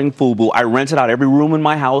was starting FUBU. I rented out every room in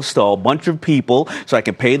my house to a bunch of people so I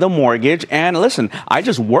could pay the mortgage. And listen, I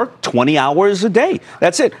just worked 20 hours a day.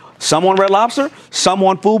 That's it. Some on Red Lobster, some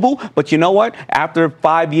on FUBU. But you know what? After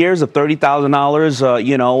 5 years of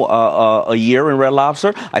 $30,000, a year in Red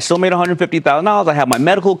Lobster, I still made $150,000. I had my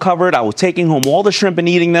medical covered. I was taking home all the shrimp and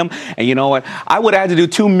eating them. And you know what? I would have had to do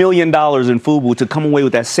 $2 million in FUBU to come away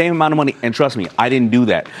with that same amount of money. And trust me, I didn't do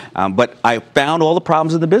that. But I found all the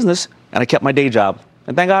problems in the business, and I kept my day job.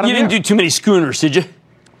 And thank God I'm here. You didn't do too many schooners, did you?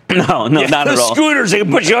 No, not at all. The schooners, they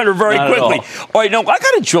can put you under very quickly. All right, no, I got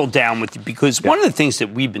to drill down with you because one of the things that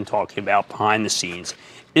we've been talking about behind the scenes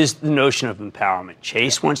is the notion of empowerment.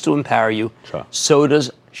 Chase wants to empower you. Sure. So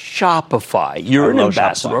does Shopify. You're an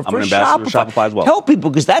ambassador for Shopify as well. Help people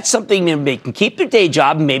because that's something that they can keep their day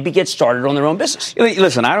job and maybe get started on their own business.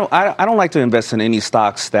 Listen, I don't like to invest in any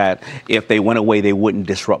stocks that if they went away, they wouldn't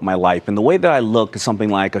disrupt my life. And the way that I look at something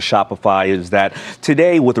like a Shopify is that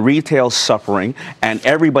today with retail suffering and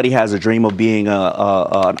everybody has a dream of being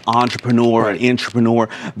an entrepreneur, an intrapreneur,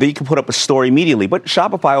 they can put up a store immediately. But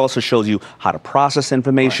Shopify also shows you how to process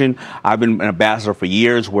information. Right. I've been an ambassador for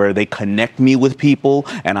years where they connect me with people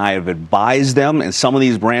and I have advised them, and some of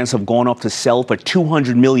these brands have gone up to sell for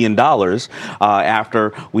 $200 million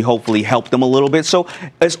after we hopefully help them a little bit. So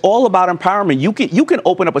it's all about empowerment. You can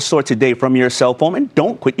open up a store today from your cell phone and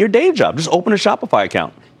don't quit your day job. Just open a Shopify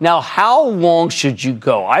account. Now, how long should you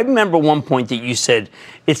go? I remember one point that you said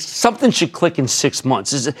it's something should click in 6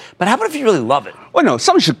 months. But how about if you really love it? Well, no,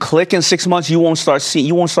 something should click in 6 months. You won't start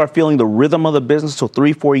feeling the rhythm of the business until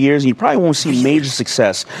 3-4 years, and you probably won't see major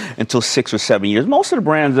success until 6 or 7 years. Most of the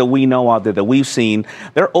brands that we know out there that we've seen,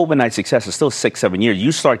 their overnight success is still 6-7 years.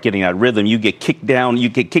 You start getting that rhythm, you get kicked down, you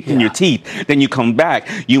get kicked in your teeth, then you come back,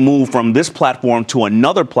 you move from this platform to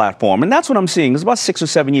another platform, and that's what I'm seeing. It's about 6 or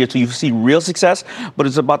 7 years till you see real success, but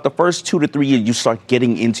it's about the first 2 to 3 years you start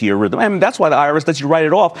getting into your rhythm. I mean, that's why the IRS lets you write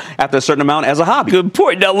it off after a certain amount as a hobby. Good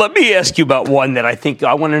point. Now, let me ask you about one that I think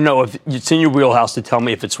I want to know if it's in your wheelhouse to tell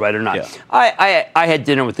me if it's right or not. Yeah. I had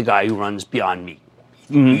dinner with the guy who runs Beyond Meat.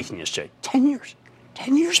 Ethan yesterday. 10 years.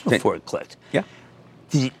 10 years before it clicked. Yeah.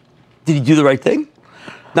 Did he do the right thing?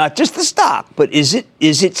 Not just the stock, but is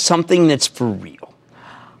it something that's for real?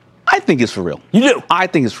 I think it's for real. You do? I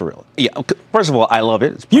think it's for real. Yeah. First of all, I love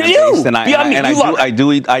it. It's you do? And I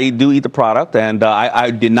do eat the product, and I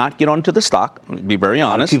did not get onto the stock. To be very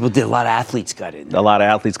honest. People did. A lot of athletes got in. A lot of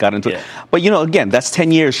athletes got into it. But again, that's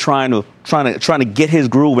 10 years trying to get his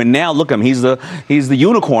groove, and now look at him. He's the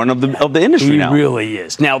unicorn of the industry now. He really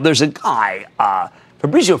is. Now there's a guy,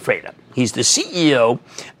 Fabrizio Freda. He's the CEO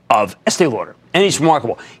of Estee Lauder. And he's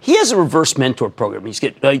remarkable. He has a reverse mentor program.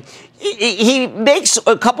 He makes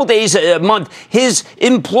a couple days a month. His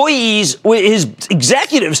employees, his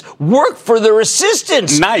executives, work for their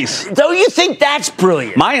assistants. Nice. Don't you think that's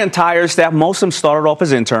brilliant? My entire staff, most of them started off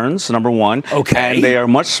as interns, number one. Okay. And they are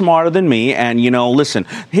much smarter than me. And, listen,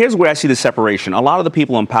 here's where I see the separation. A lot of the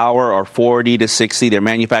people in power are 40 to 60. They're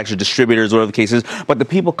manufacturers, distributors, whatever the case is. But the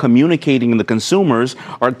people communicating to the consumers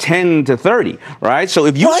are 10 to 30, right? So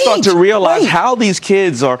if you start to realize how these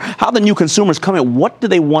kids are, how the new consumers come in, what do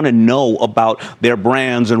they want to know about their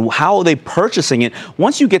brands and how are they purchasing it?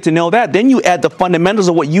 Once you get to know that, then you add the fundamentals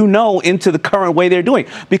of what you know into the current way they're doing.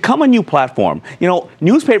 Become a new platform.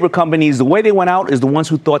 Newspaper companies, the way they went out is the ones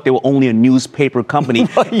who thought they were only a newspaper company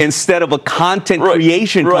instead of a content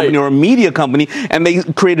creation company or a media company, and they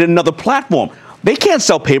created another platform. They can't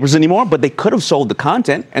sell papers anymore, but they could have sold the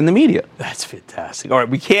content and the media. That's fantastic. All right,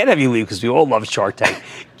 we can't have you leave because we all love Shark Tank.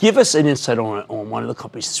 Give us an insight on one of the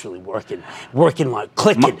companies that's really working like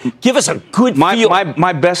clicking. Give us a good feel.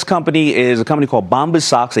 My best company is a company called Bombas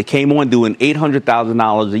Socks. They came on doing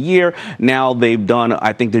 $800,000 a year. Now they've done,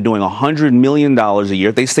 I think they're doing $100 million a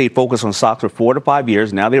year. They stayed focused on socks for 4 to 5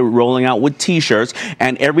 years. Now they're rolling out with T-shirts.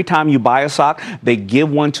 And every time you buy a sock, they give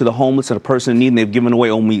one to the homeless and a person in need. And they've given away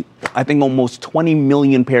almost 20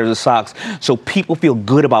 million pairs of socks. So people feel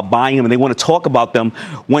good about buying them and they want to talk about them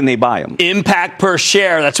when they buy them. Impact per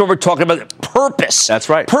share. That's what we're talking about. Purpose. That's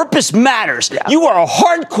right. Purpose matters. Yeah. You are a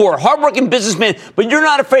hardworking businessman, but you're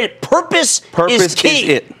not afraid. Purpose is key. Is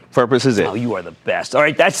it. Purpose is it. Oh, you are the best. All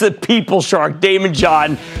right, that's the people shark, Damon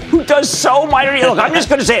John, who does so much. Look, I'm just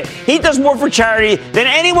going to say it. He does more for charity than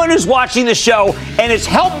anyone who's watching the show, and it's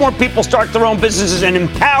helped more people start their own businesses and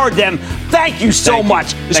empowered them. Thank you so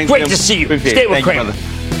much. It's great to see you. Stay with Cramer.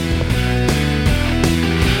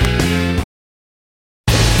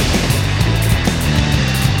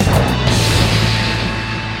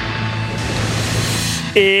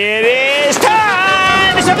 It is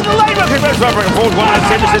time! It's time for the light round.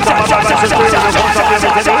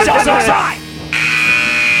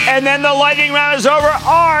 And then the lightning round is over.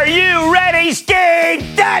 Are you ready, Steve?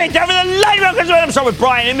 Daddy, time for the lightning round. I'm starting with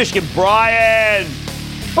Brian in Michigan. Brian.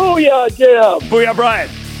 Booyah, Jim. Booyah, Brian.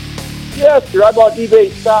 Yes, sir. I bought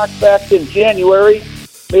eBay stock back in January.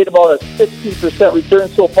 Made about a 16% return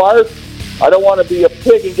so far. I don't want to be a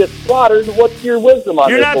pig and get slaughtered. What's your wisdom on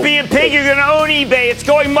this? You're not being a pig. You're going to own eBay. It's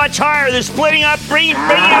going much higher. They're splitting up, bringing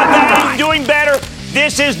out value, doing better.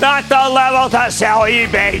 This is not the level to sell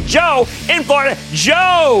eBay. Joe in Florida.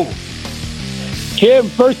 Joe. Jim,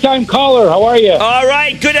 first-time caller. How are you? All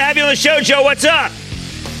right. Good to have you on the show, Joe. What's up?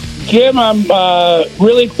 Jim, I'm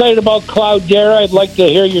really excited about Cloudera. I'd like to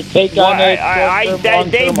hear your take on it.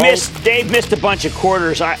 They've missed a bunch of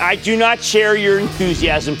quarters. I do not share your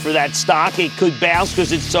enthusiasm for that stock. It could bounce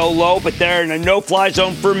because it's so low, but they're in a no-fly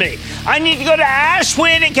zone for me. I need to go to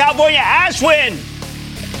Ashwin in California. Ashwin!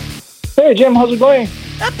 Hey, Jim. How's it going?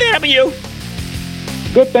 Not bad. How about you?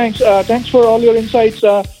 Good, thanks. Thanks for all your insights.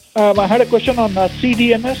 I had a question on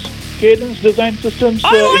CDMS. Cadence Design Systems.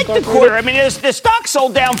 I like the quarter. I mean, the stock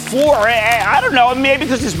sold down 4. I don't know. Maybe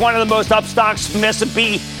because it's one of the most up stocks from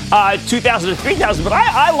S&P 2,000 to 3,000. But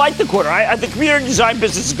I like the quarter. The computer design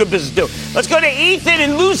business is a good business, too. Let's go to Ethan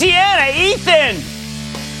in Louisiana. Ethan.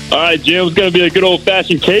 All right, Jim. It's going to be a good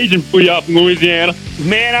old-fashioned Cajun for you up in Louisiana.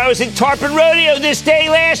 Man, I was in Tarpon Rodeo this day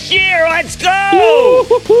last year. Let's go.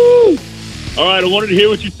 Woo-hoo-hoo. All right, I wanted to hear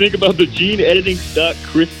what you think about the gene editing stock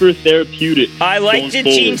CRISPR Therapeutics. I like the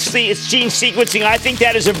gene sequencing. I think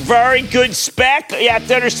that is a very good spec. You have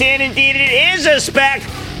to understand, indeed, it is a spec,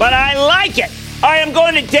 but I like it. I am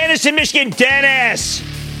going to Dennis in Michigan. Dennis.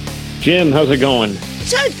 Jim, how's it going?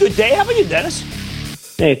 It's a good day. How about you, Dennis?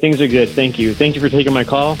 Hey, things are good. Thank you. Thank you for taking my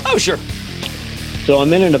call. Oh, sure. So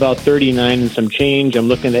I'm in at about 39 and some change. I'm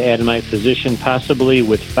looking to add my position possibly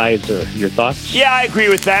with Pfizer. Your thoughts? Yeah, I agree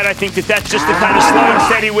with that. I think that's just the kind of slow and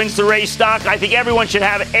steady wins the race stock. I think everyone should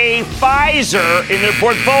have a Pfizer in their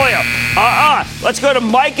portfolio. Let's go to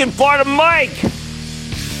Mike in Florida. Mike.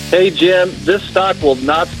 Hey, Jim, this stock will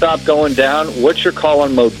not stop going down. What's your call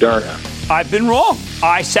on Moderna? I've been wrong.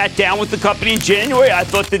 I sat down with the company in January. I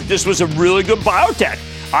thought that this was a really good biotech.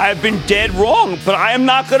 I have been dead wrong, but I am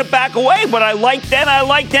not going to back away. What I like then, I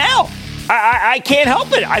like now. I can't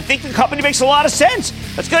help it. I think the company makes a lot of sense.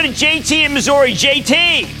 Let's go to JT in Missouri. JT.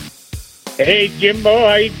 Hey, Jimbo,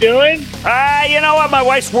 how you doing? You know what? My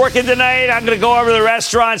wife's working tonight. I'm going to go over to the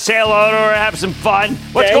restaurant, say hello to her, have some fun.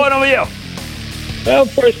 What's going on with you? Well,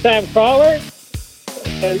 first-time caller.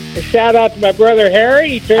 A shout-out to my brother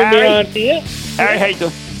Harry. He turned me on to you. Harry, how you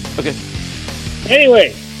doing? Okay.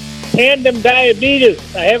 Anyway. Tandem diabetes.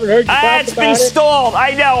 I haven't heard you talk about it. It's been stalled.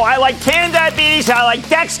 I know. I like tandem diabetes. I like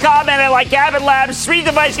Dexcom, and I like Abbott Labs, 3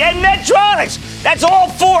 devices, and Medtronics. That's all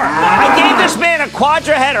 4. I gave this man a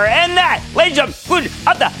quadra header, and that, ladies and gentlemen,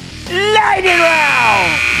 of the lightning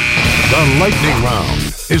round. The lightning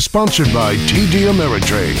round is sponsored by TD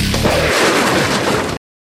Ameritrade.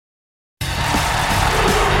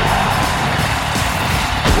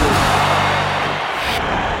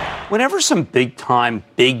 Whenever some big-time,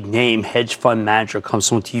 big-name hedge fund manager comes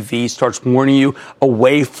on TV, starts warning you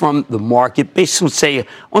away from the market, basically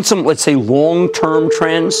on some, let's say, long-term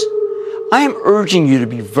trends, I am urging you to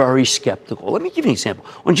be very skeptical. Let me give you an example.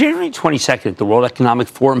 On January 22nd at the World Economic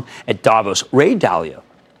Forum at Davos, Ray Dalio,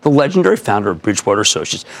 the legendary founder of Bridgewater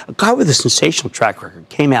Associates, a guy with a sensational track record,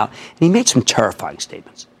 came out and he made some terrifying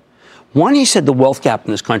statements. One, he said the wealth gap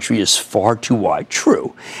in this country is far too wide,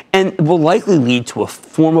 true, and will likely lead to a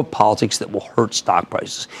form of politics that will hurt stock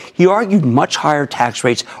prices. He argued much higher tax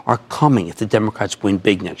rates are coming if the Democrats win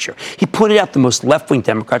big next year. He pointed out the most left-wing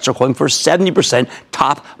Democrats are calling for a 70%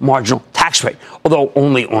 top marginal tax rate, although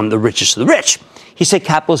only on the richest of the rich. He said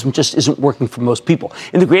capitalism just isn't working for most people.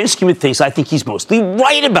 In the grand scheme of things, I think he's mostly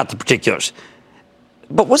right about the particulars.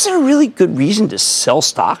 But was there a really good reason to sell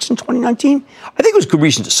stocks in 2019? I think it was a good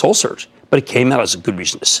reason to soul search, but it came out as a good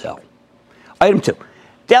reason to sell. Item 2.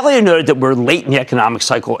 Dalio noted that we're late in the economic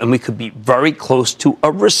cycle and we could be very close to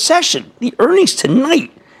a recession. The earnings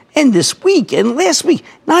tonight and this week and last week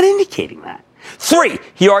not indicating that. 3.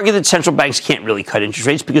 He argued that central banks can't really cut interest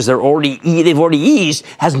rates because they've already eased,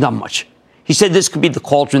 hasn't done much. He said this could be the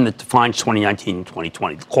cauldron that defines 2019 and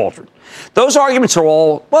 2020, the cauldron. Those arguments are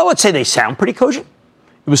all, well, let's say they sound pretty cogent.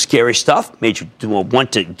 It was scary stuff, made you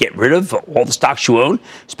want to get rid of all the stocks you own,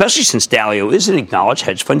 especially since Dalio is an acknowledged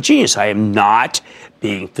hedge fund genius. I am not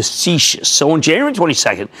being facetious. So on January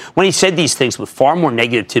 22nd, when he said these things with far more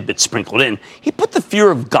negative tidbits sprinkled in, he put the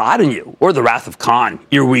fear of God in you, or the wrath of Khan,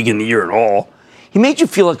 earwig in the ear and all. He made you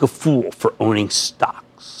feel like a fool for owning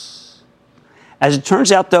stocks. As it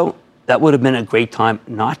turns out, though, that would have been a great time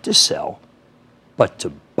not to sell, but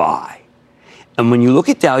to buy. And when you look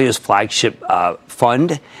at Dalio's flagship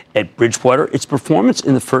fund at Bridgewater, its performance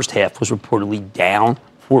in the first half was reportedly down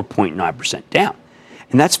 4.9% down.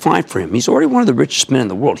 And that's fine for him. He's already one of the richest men in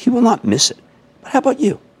the world. He will not miss it. But how about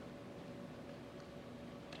you?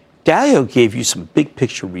 Dalio gave you some big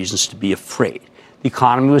picture reasons to be afraid. The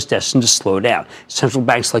economy was destined to slow down. Central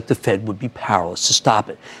banks like the Fed would be powerless to stop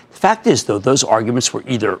it. The fact is, though, those arguments were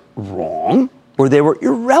either wrong or they were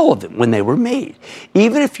irrelevant when they were made.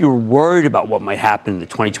 Even if you were worried about what might happen in the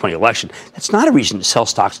 2020 election, that's not a reason to sell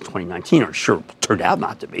stocks in 2019, or sure, it turned out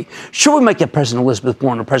not to be. Sure, we might get President Elizabeth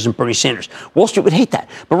Warren or President Bernie Sanders. Wall Street would hate that.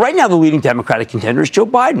 But right now, the leading Democratic contender is Joe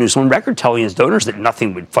Biden, who's on record telling his donors that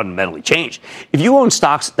nothing would fundamentally change. If you own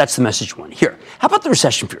stocks, that's the message you want to hear. How about the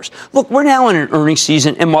recession fears? Look, we're now in an earnings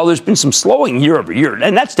season, and while there's been some slowing year over year,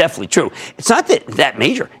 and that's definitely true, it's not that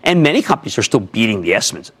major, and many companies are still beating the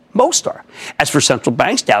estimates. Most are. As for central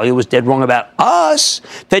banks, Dalio was dead wrong about us.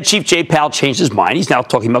 Fed Chief Jay Powell changed his mind. He's now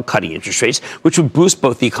talking about cutting interest rates, which would boost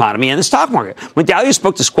both the economy and the stock market. When Dalio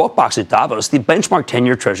spoke to Squawk Box at Davos, the benchmark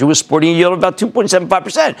 10-year Treasury was sporting a yield of about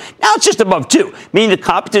 2.75%. Now it's just above 2, meaning the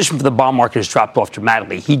competition for the bond market has dropped off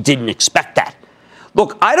dramatically. He didn't expect that.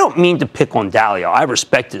 Look, I don't mean to pick on Dalio. I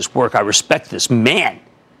respect his work. I respect this man.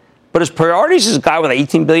 But his priorities as a guy with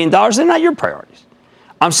 $18 billion, they're not your priorities.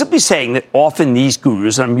 I'm simply saying that often these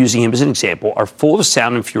gurus, and I'm using him as an example, are full of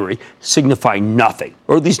sound and fury, signifying nothing,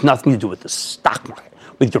 or at least nothing to do with the stock market,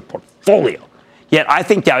 with your portfolio. Yet I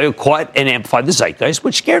think Dalio caught and amplified the zeitgeist,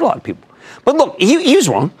 which scared a lot of people. But look, he was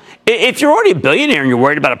wrong. If you're already a billionaire and you're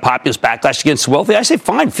worried about a populist backlash against the wealthy, I say,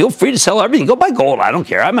 fine, feel free to sell everything. Go buy gold. I don't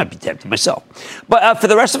care. I might be tempted myself. But for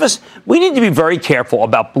the rest of us, we need to be very careful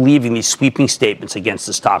about believing these sweeping statements against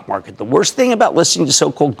the stock market. The worst thing about listening to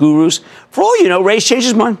so-called gurus, for all you know, Ray's changed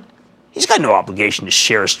his mind. He's got no obligation to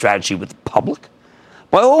share a strategy with the public.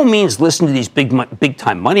 By all means, listen to these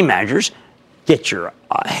big-time money managers. Get your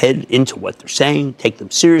head into what they're saying, take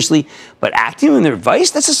them seriously, but acting on their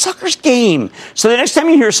advice, that's a sucker's game. So the next time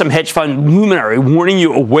you hear some hedge fund luminary warning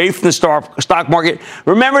you away from the stock market,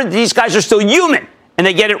 remember that these guys are still human, and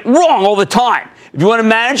they get it wrong all the time. If you want to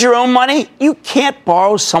manage your own money, you can't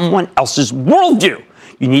borrow someone else's worldview.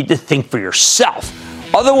 You need to think for yourself.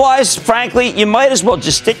 Otherwise, frankly, you might as well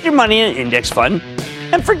just stick your money in an index fund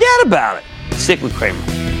and forget about it. Stick with Cramer.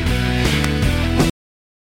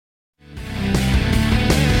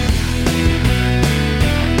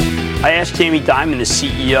 I asked Jamie Dimon, the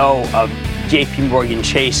CEO of JP Morgan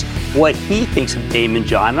Chase, what he thinks of Damon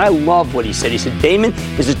John. And I love what he said. He said, Damon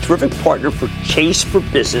is a terrific partner for Chase for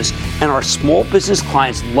Business, and our small business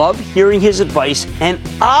clients love hearing his advice and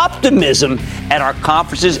optimism at our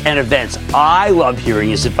conferences and events. I love hearing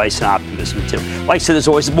his advice and optimism, too. Like I said, there's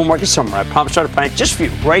always a bull market somewhere. I promise to find it just for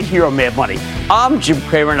you right here on Mad Money. I'm Jim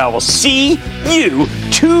Cramer, and I will see you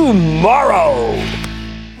tomorrow.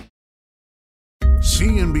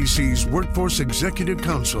 CNBC's Workforce Executive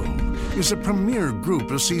Council is a premier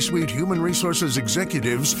group of C-suite human resources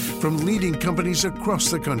executives from leading companies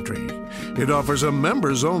across the country. It offers a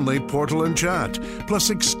members-only portal and chat,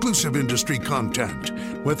 plus exclusive industry content,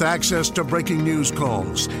 with access to breaking news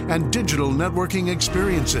calls and digital networking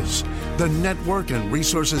experiences. The network and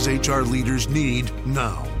resources HR leaders need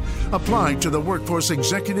now. Apply to the Workforce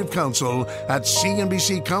Executive Council at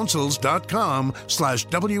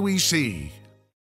cnbccouncils.com/WEC.